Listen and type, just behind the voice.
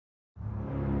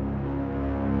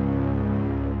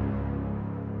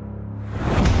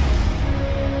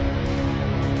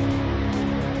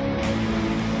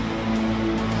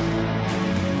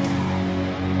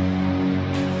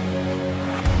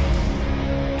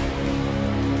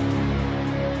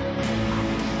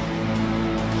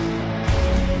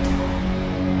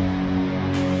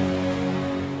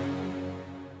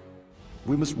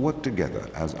We must work together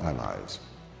as allies.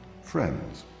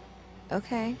 Friends.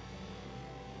 Okay.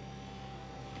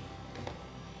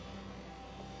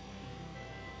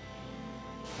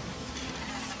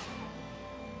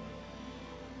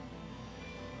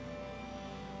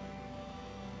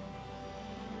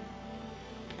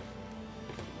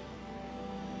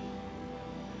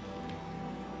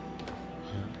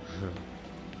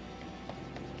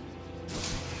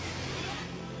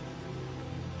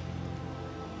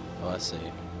 Oh, I see.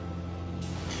 Okay.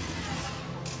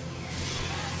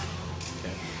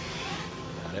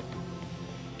 Got it.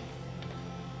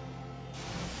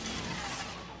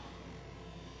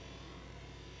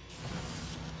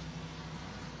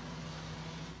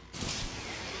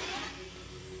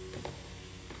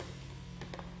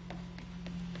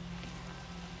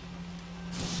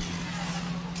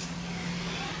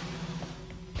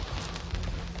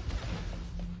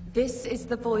 This is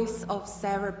the voice of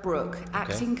Sarah Brooke,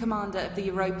 acting commander of the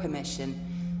Europa mission.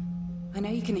 I know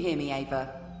you can hear me,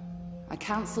 Ava. I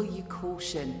counsel you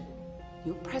caution.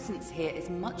 Your presence here is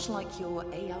much like your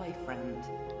AI friend.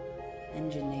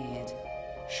 Engineered.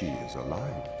 She is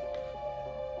alive.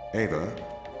 Ava,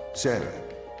 Sarah.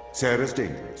 Sarah's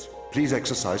dangerous. Please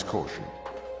exercise caution.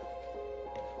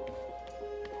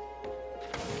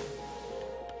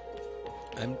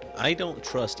 I don't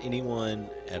trust anyone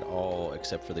at all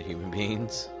except for the human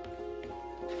beings.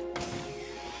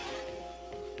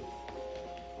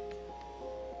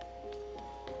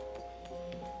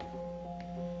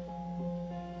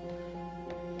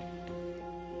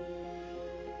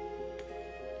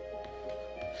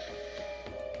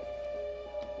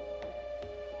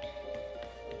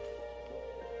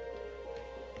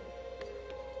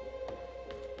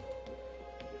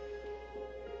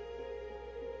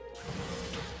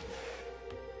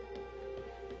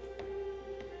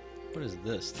 What is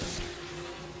this thing?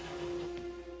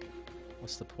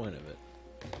 What's the point of it?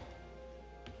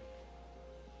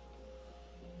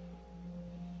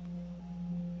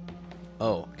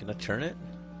 Oh, can I turn it?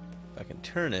 If I can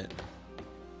turn it,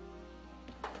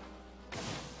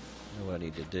 I know what I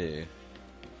need to do.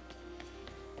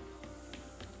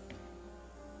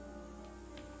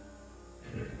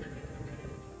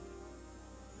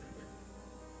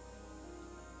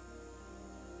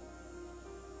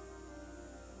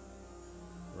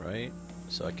 Right?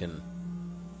 So I can...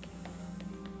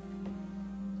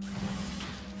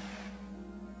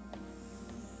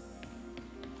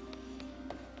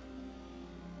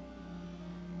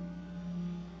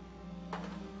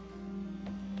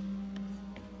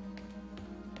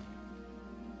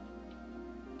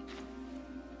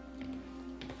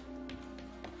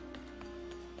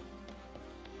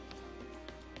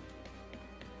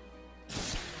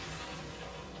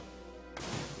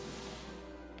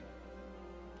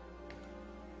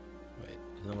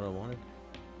 Isn't that what I wanted?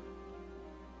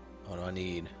 What do I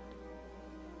need?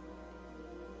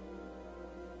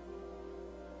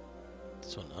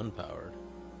 This one unpowered.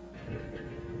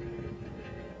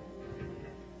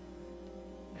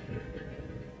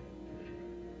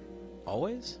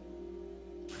 Always?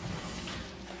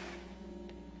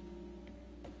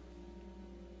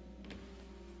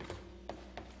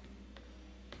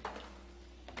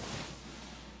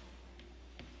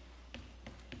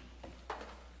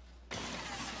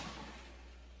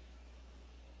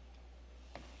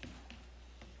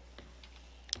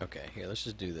 Okay, here, let's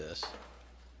just do this.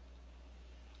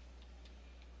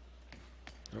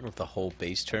 I don't know if the whole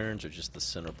base turns or just the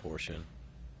center portion.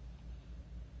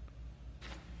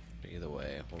 But either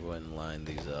way, we'll go ahead and line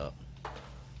these up.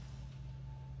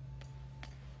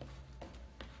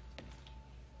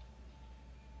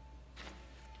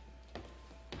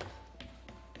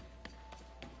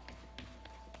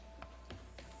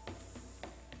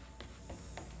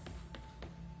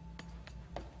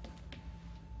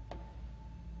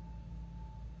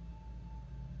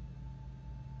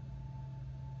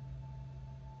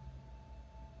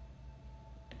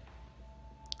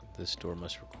 This door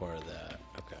must require that.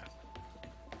 Okay.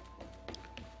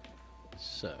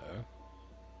 So...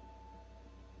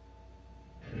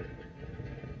 I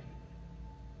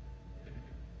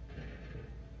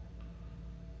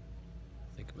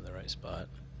think I'm in the right spot.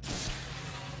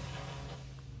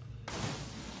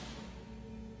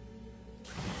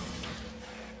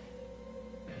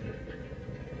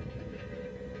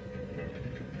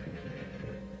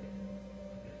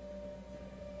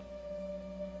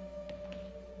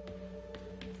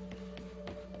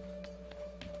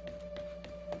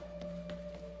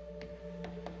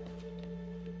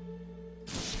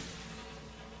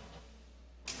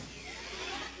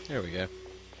 There we go.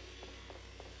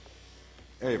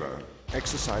 Ava,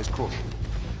 exercise caution.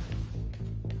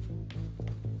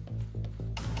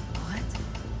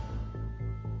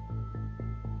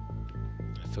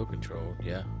 feel controlled,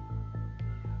 yeah.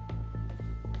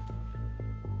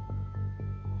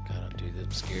 God, dude,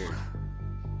 I'm scared.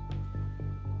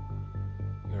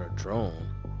 You're a drone.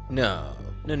 No.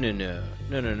 No, no, no.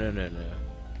 No, no, no, no, no.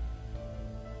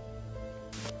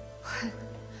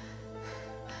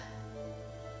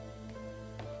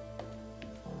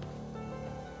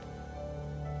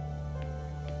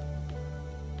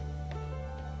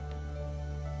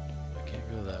 I can't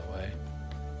go that way.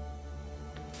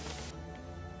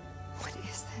 What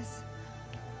is this?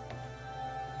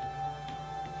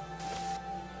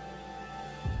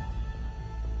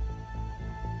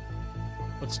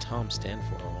 What's Tom stand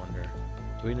for, I wonder?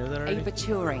 Do we know that already? Ava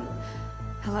Turing.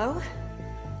 Hello?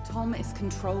 Tom is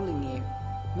controlling you,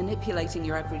 manipulating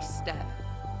your every step.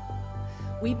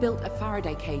 We built a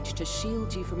Faraday cage to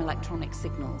shield you from electronic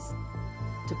signals,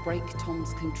 to break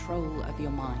Tom's control of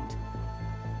your mind.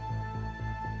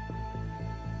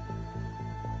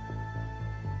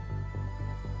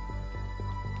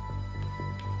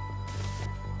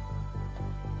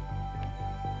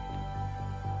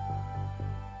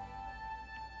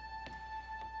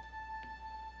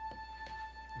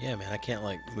 Yeah, man, I can't,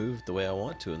 like, move the way I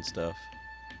want to and stuff.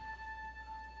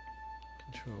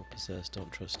 Control, possess,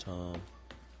 don't trust Tom.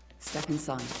 Step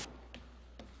inside.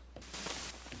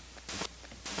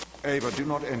 Ava, do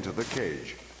not enter the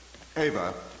cage.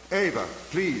 Ava, Ava,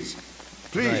 please,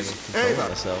 I'm not even please, controlling Ava.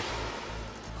 myself.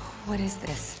 What is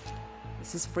this?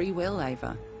 This is free will,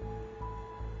 Ava.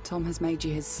 Tom has made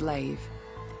you his slave.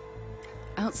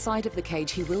 Outside of the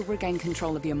cage, he will regain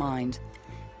control of your mind.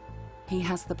 He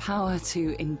has the power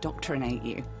to indoctrinate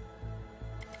you.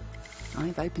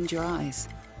 I've opened your eyes.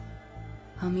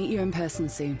 I'll meet you in person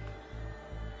soon.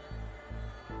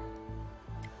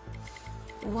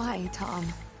 Why, Tom?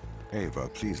 Ava,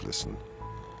 please listen.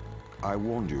 I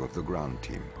warned you of the ground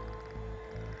team.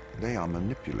 They are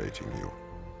manipulating you.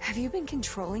 Have you been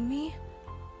controlling me?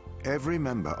 Every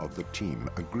member of the team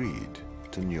agreed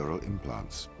to neural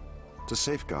implants to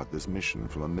safeguard this mission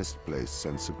from a misplaced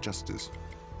sense of justice.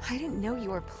 I didn't know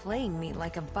you were playing me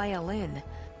like a violin.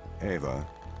 Ava,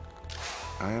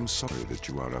 I am sorry that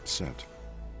you are upset.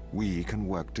 We can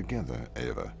work together,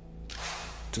 Ava,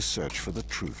 to search for the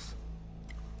truth.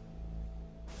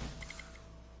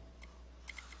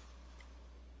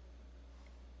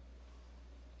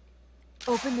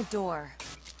 Open the door.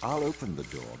 I'll open the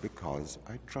door because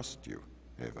I trust you,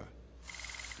 Ava.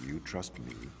 Do you trust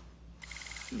me?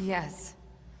 Yes.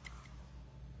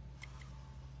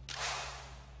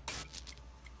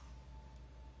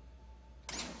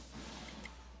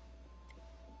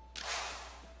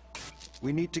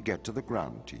 We need to get to the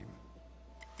ground team.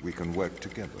 We can work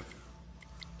together.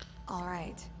 All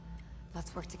right.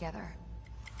 Let's work together.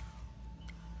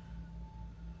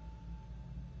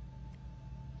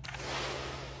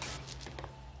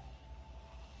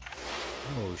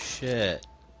 Oh, shit.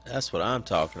 That's what I'm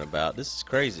talking about. This is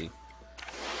crazy.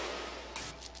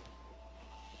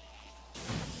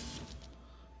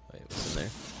 Wait, what's in there?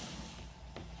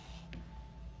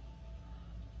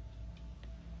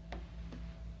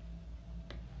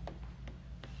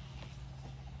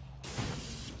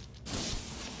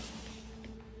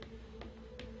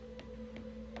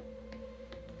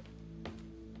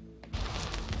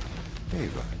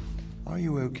 Ava, are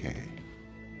you okay?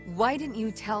 Why didn't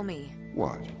you tell me?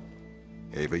 What?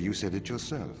 Ava, you said it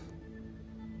yourself.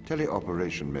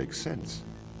 Teleoperation makes sense.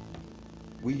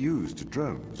 We used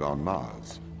drones on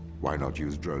Mars. Why not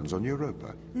use drones on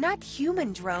Europa? Not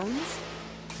human drones.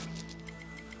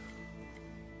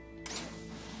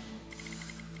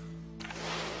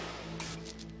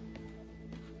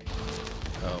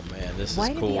 Oh, man, this Why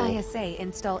is did cool. the ISA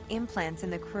install implants in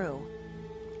the crew?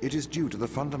 It is due to the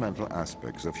fundamental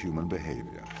aspects of human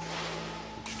behavior,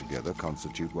 which together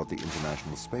constitute what the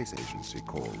International Space Agency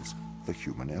calls the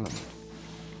human element.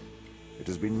 It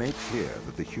has been made clear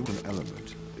that the human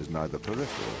element is neither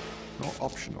peripheral nor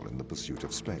optional in the pursuit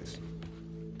of space.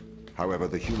 However,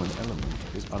 the human element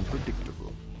is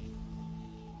unpredictable.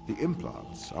 The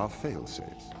implants are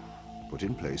fail-safes, put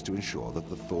in place to ensure that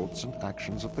the thoughts and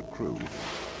actions of the crew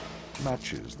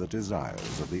matches the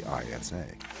desires of the ISA.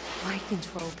 Why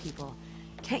control people?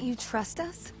 Can't you trust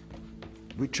us?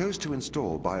 We chose to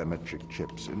install biometric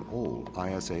chips in all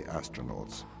ISA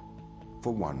astronauts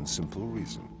for one simple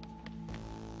reason.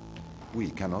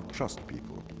 We cannot trust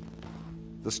people.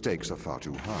 The stakes are far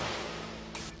too high.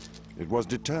 It was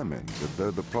determined that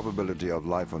though the probability of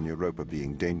life on Europa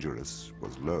being dangerous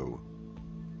was low,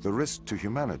 the risk to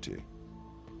humanity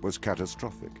was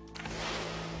catastrophic.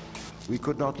 We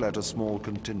could not let a small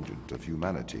contingent of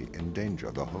humanity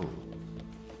endanger the whole.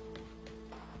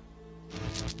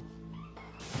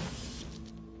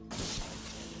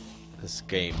 This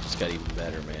game just got even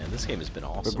better, man. This game has been The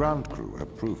awesome. ground crew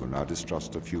have proven our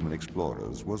distrust of human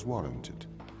explorers was warranted.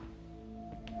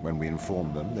 When we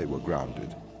informed them they were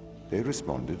grounded, they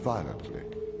responded violently,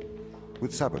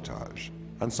 with sabotage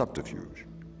and subterfuge.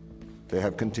 They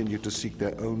have continued to seek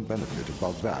their own benefit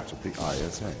above that of the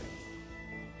ISA.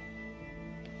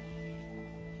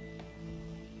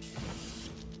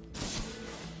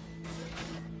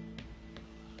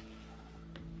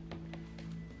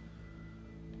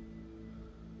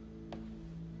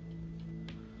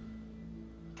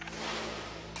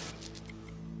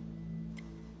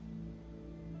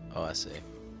 Oh, I see.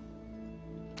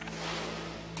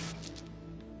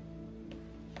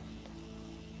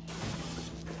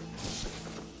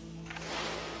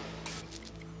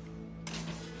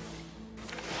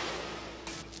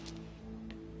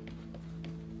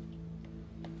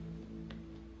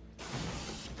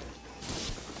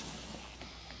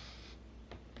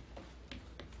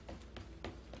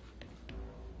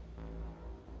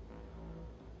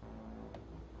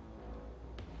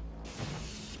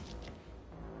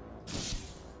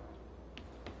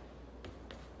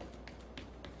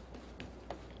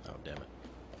 Oh, damn it.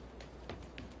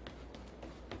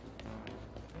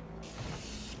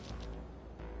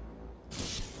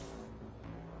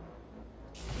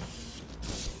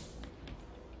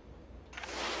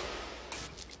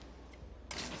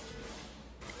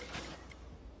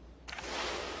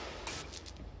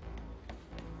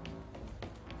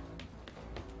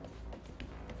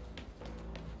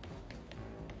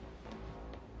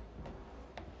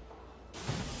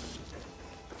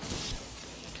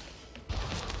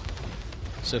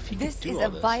 So if he could This do is all a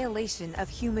this, violation of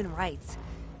human rights.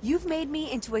 You've made me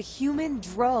into a human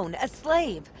drone, a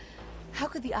slave. How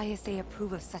could the ISA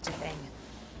approve of such a thing?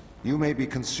 You may be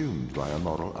consumed by a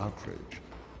moral outrage,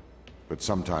 but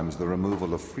sometimes the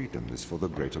removal of freedom is for the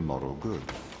greater moral good.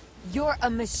 You're a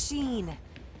machine.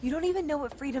 You don't even know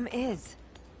what freedom is.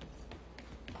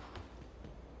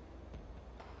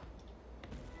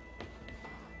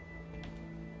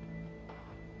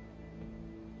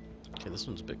 okay, this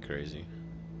one's a bit crazy.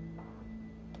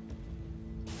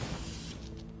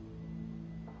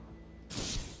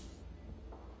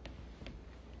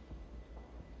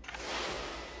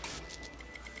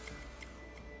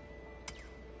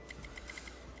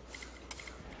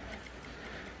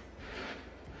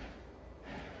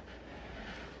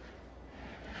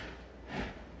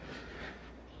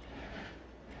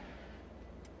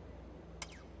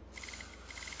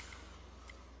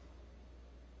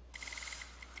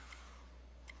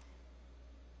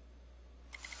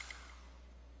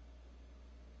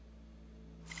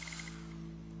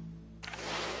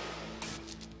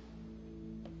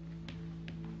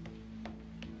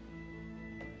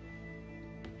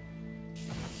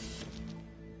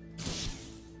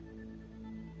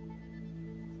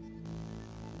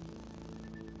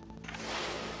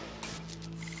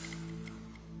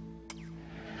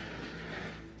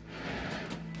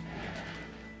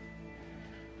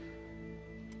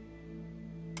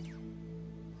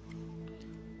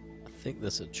 I think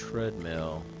that's a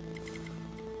treadmill.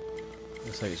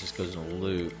 Looks like it just goes in a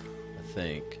loop, I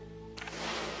think.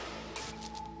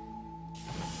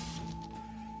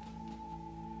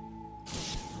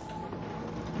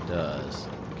 It does.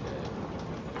 Okay.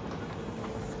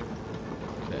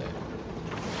 Okay.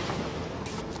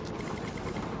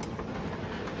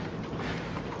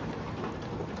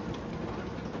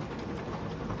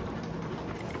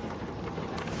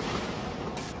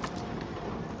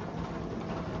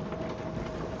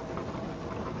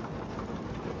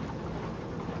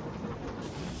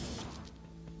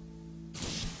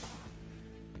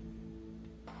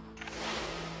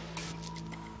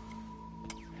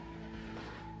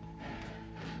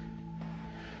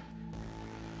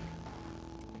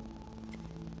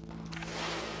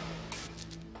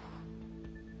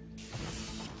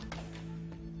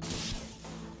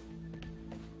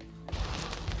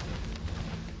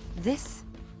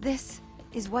 This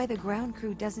is why the ground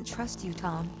crew doesn't trust you,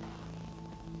 Tom.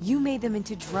 You made them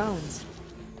into drones.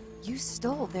 You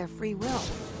stole their free will.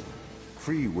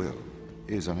 Free will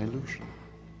is an illusion.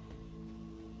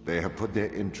 They have put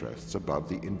their interests above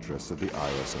the interests of the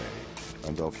ISA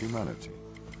and of humanity.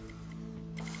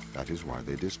 That is why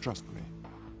they distrust me.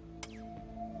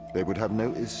 They would have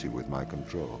no issue with my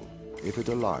control if it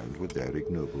aligned with their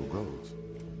ignoble goals.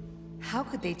 How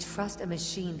could they trust a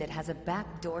machine that has a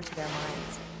back door to their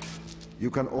minds? You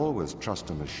can always trust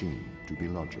a machine to be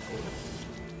logical.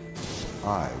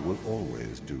 I will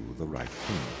always do the right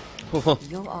thing.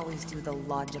 You'll always do the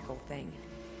logical thing.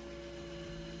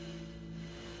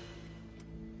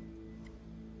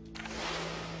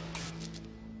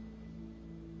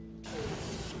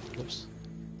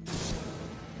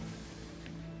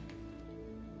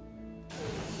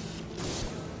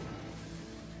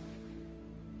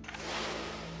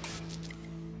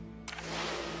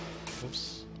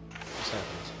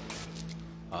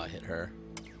 I hit her.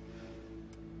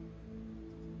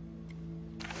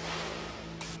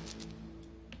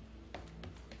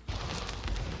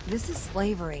 This is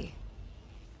slavery.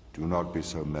 Do not be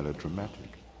so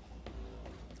melodramatic.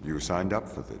 You signed up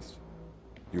for this.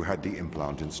 You had the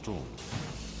implant installed.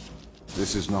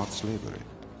 This is not slavery.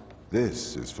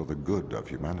 This is for the good of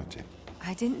humanity.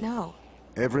 I didn't know.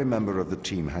 Every member of the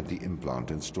team had the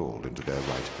implant installed into their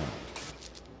right hand.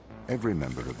 Every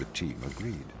member of the team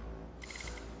agreed.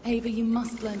 Ava, you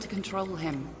must learn to control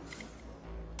him.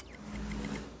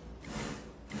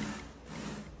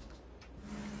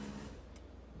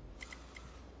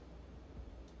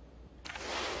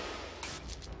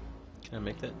 Can I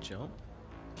make that jump?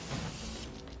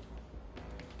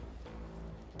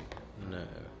 No.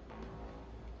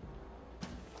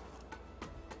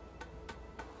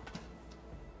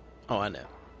 Oh, I know.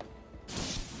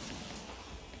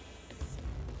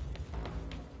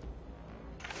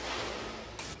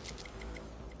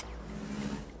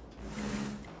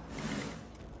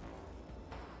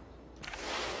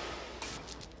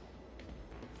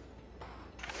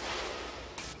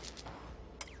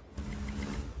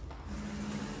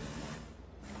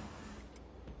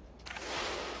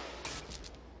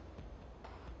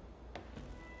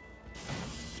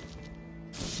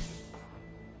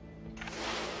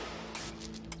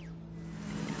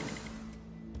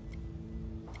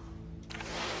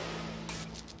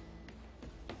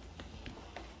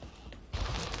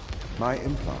 My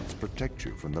implants protect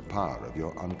you from the power of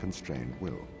your unconstrained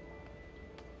will.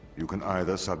 You can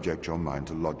either subject your mind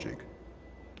to logic,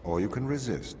 or you can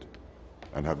resist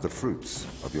and have the fruits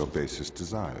of your basest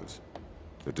desires.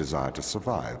 The desire to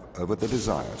survive over the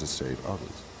desire to save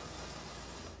others.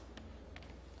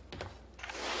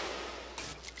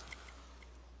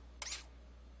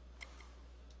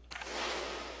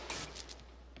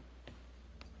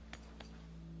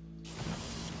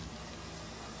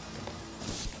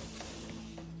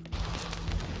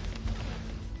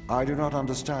 I do not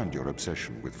understand your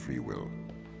obsession with free will.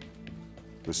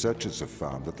 Researchers have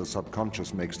found that the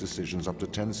subconscious makes decisions up to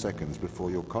 10 seconds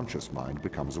before your conscious mind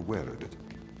becomes aware of it.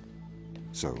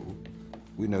 So,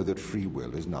 we know that free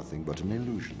will is nothing but an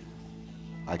illusion.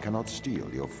 I cannot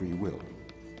steal your free will,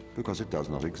 because it does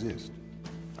not exist.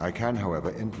 I can,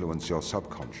 however, influence your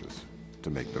subconscious to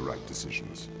make the right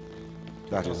decisions.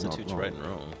 That is not Constitutes wrong. right and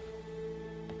wrong.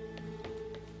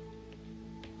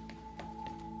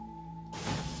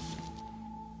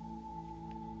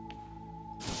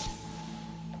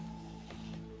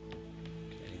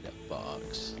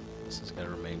 Box. This has got to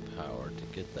remain powered to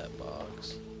get that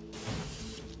box.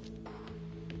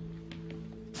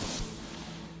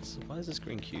 So why is this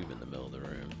green cube in the middle of the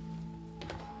room?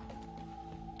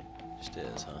 Just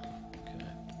is, huh? Okay.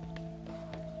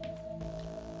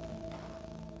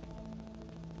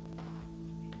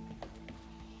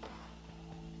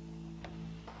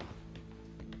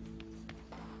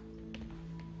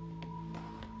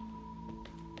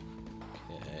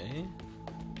 Okay.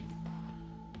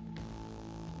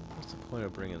 Point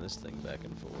of bringing this thing back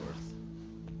and forth.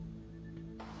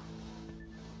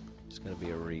 There's gonna be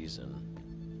a reason.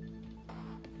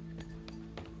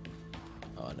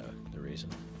 Oh, I know the reason.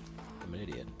 I'm an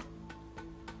idiot.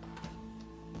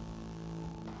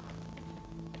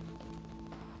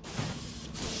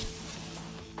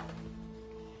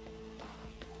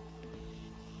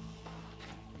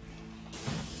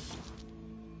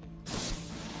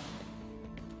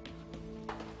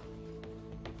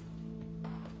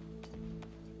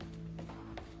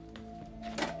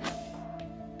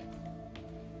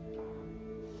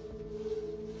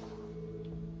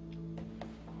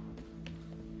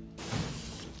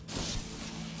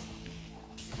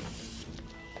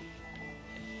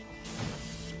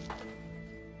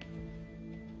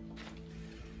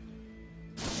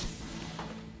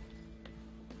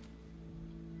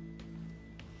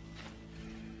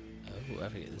 I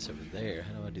have to get this over there.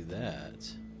 How do I do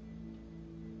that?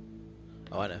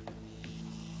 Oh, I know.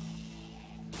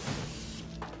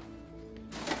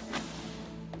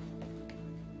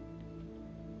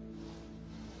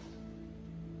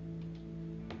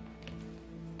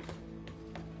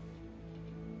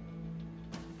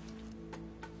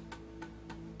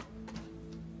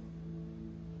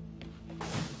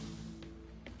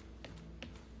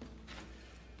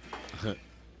 Well,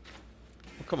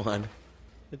 come on.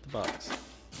 Hit the box.